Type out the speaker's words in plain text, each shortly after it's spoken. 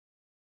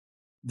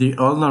The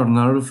ulnar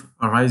nerve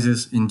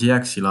arises in the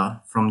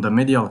axilla from the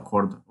medial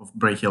cord of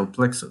brachial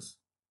plexus,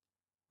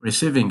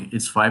 receiving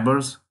its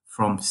fibers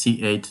from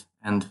C8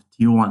 and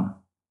T1.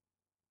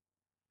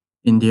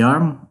 In the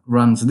arm,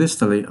 runs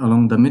distally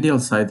along the medial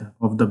side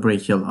of the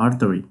brachial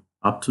artery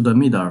up to the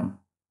midarm,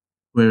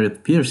 where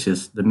it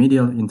pierces the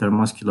medial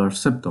intermuscular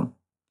septum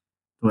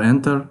to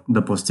enter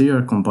the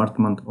posterior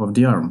compartment of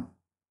the arm,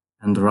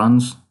 and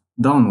runs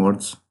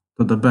downwards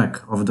to the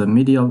back of the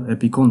medial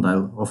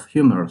epicondyle of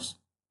humerus,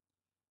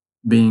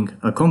 being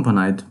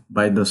accompanied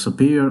by the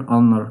superior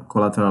ulnar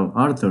collateral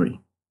artery,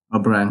 a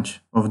branch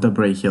of the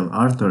brachial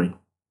artery.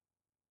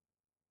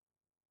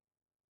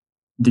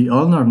 The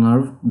ulnar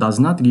nerve does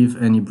not give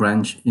any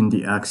branch in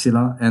the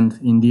axilla and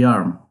in the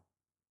arm.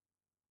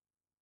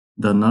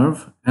 The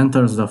nerve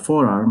enters the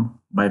forearm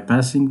by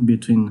passing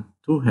between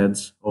two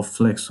heads of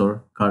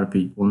flexor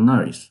carpi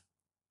ulnaris.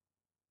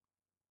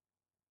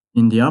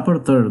 In the upper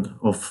third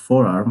of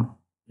forearm,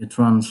 it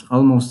runs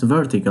almost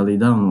vertically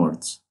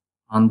downwards,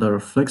 under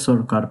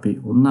flexor carpi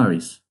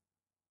ulnaris.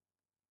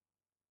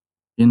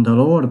 In the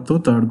lower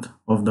two-thirds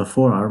of the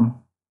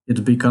forearm,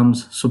 it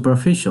becomes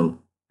superficial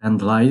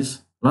and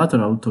lies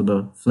lateral to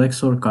the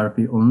flexor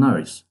carpi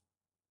ulnaris.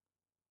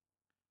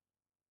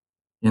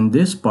 In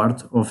this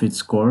part of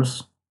its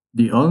course,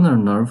 the ulnar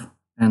nerve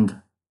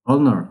and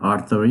ulnar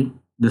artery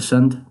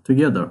descend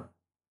together,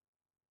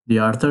 the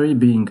artery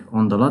being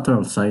on the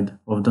lateral side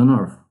of the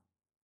nerve.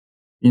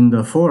 In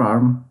the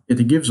forearm,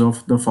 it gives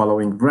off the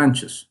following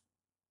branches: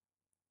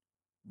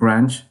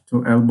 branch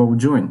to elbow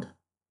joint,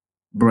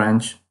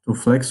 branch to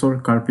flexor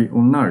carpi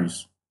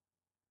ulnaris,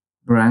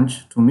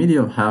 branch to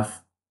medial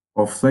half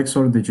of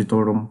flexor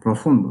digitorum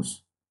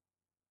profundus.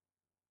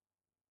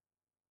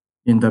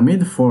 In the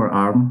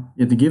mid-forearm,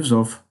 it gives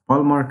off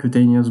palmar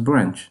cutaneous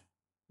branch,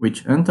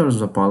 which enters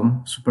the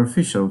palm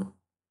superficial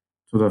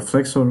to the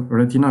flexor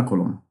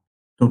retinaculum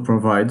to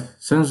provide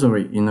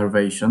sensory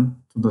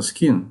innervation to the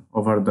skin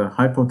over the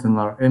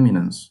hypotenar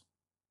eminence.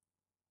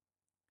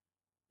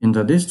 In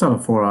the distal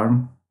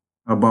forearm,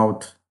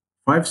 about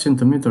 5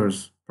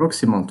 cm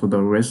proximal to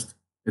the wrist,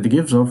 it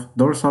gives off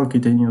dorsal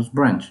cutaneous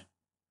branch,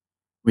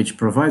 which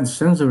provides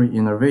sensory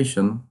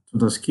innervation to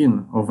the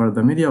skin over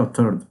the medial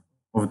third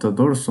of the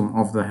dorsum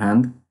of the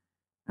hand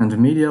and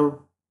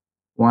medial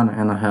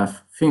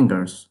 1½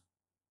 fingers.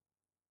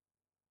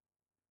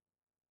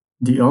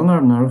 The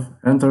ulnar nerve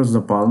enters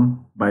the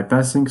palm by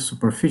passing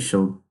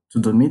superficial to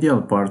the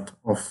medial part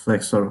of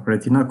flexor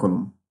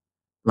retinaculum,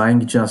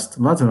 lying just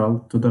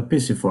lateral to the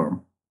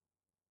pisiform.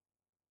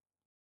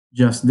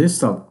 Just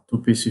distal to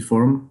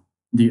pisiform,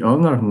 the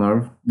ulnar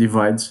nerve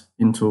divides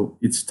into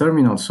its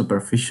terminal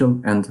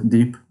superficial and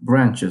deep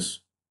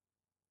branches.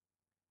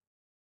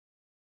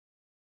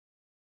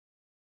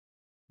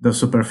 The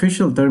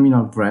superficial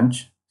terminal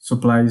branch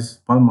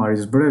supplies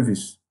palmaris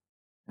brevis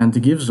and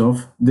gives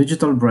off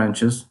digital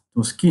branches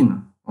to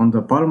skin on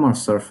the palmar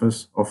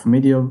surface of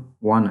medial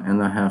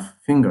 1½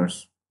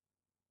 fingers.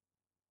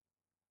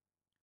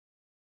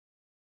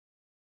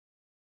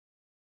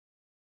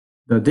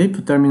 The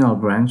deep terminal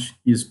branch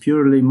is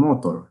purely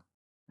motor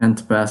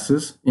and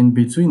passes in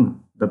between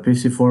the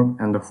pisiform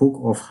and the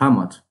hook of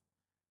hamate,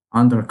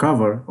 under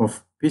cover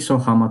of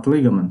pisohamate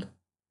ligament,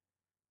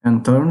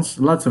 and turns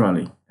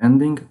laterally,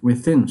 ending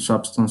within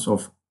substance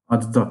of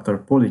adductor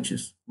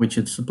pollicis, which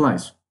it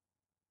supplies.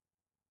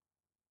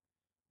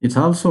 It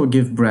also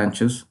gives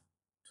branches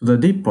to the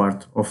deep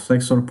part of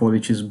flexor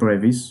pollicis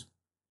brevis,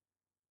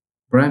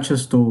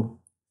 branches to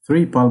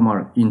 3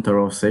 palmar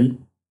interossae,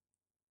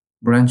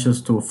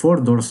 branches to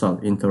 4 dorsal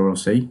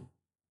interossae,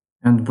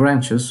 and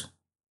branches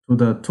to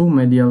the 2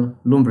 medial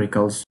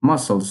lumbricals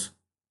muscles.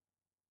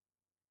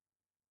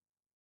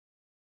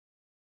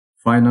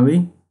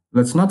 Finally,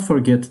 let's not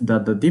forget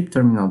that the deep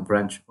terminal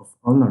branch of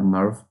ulnar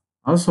nerve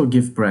also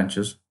gives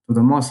branches to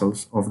the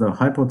muscles of the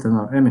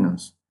hypotenar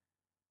eminence,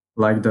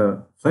 like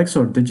the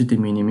flexor digiti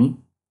minimi,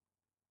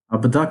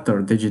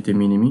 abductor digiti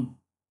minimi,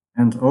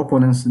 and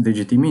opponens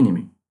digiti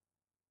minimi.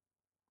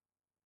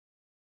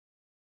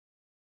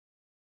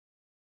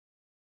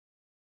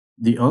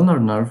 The ulnar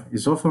nerve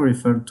is often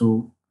referred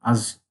to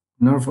as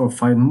nerve of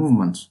fine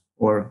movements,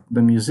 or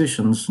the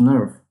musician's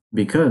nerve,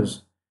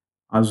 because,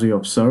 as we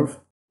observe,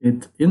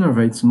 it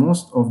innervates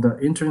most of the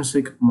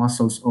intrinsic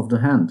muscles of the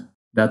hand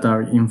that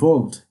are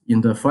involved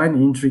in the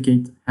fine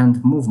intricate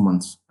hand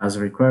movements as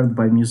required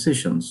by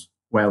musicians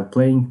while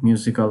playing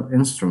musical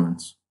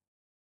instruments.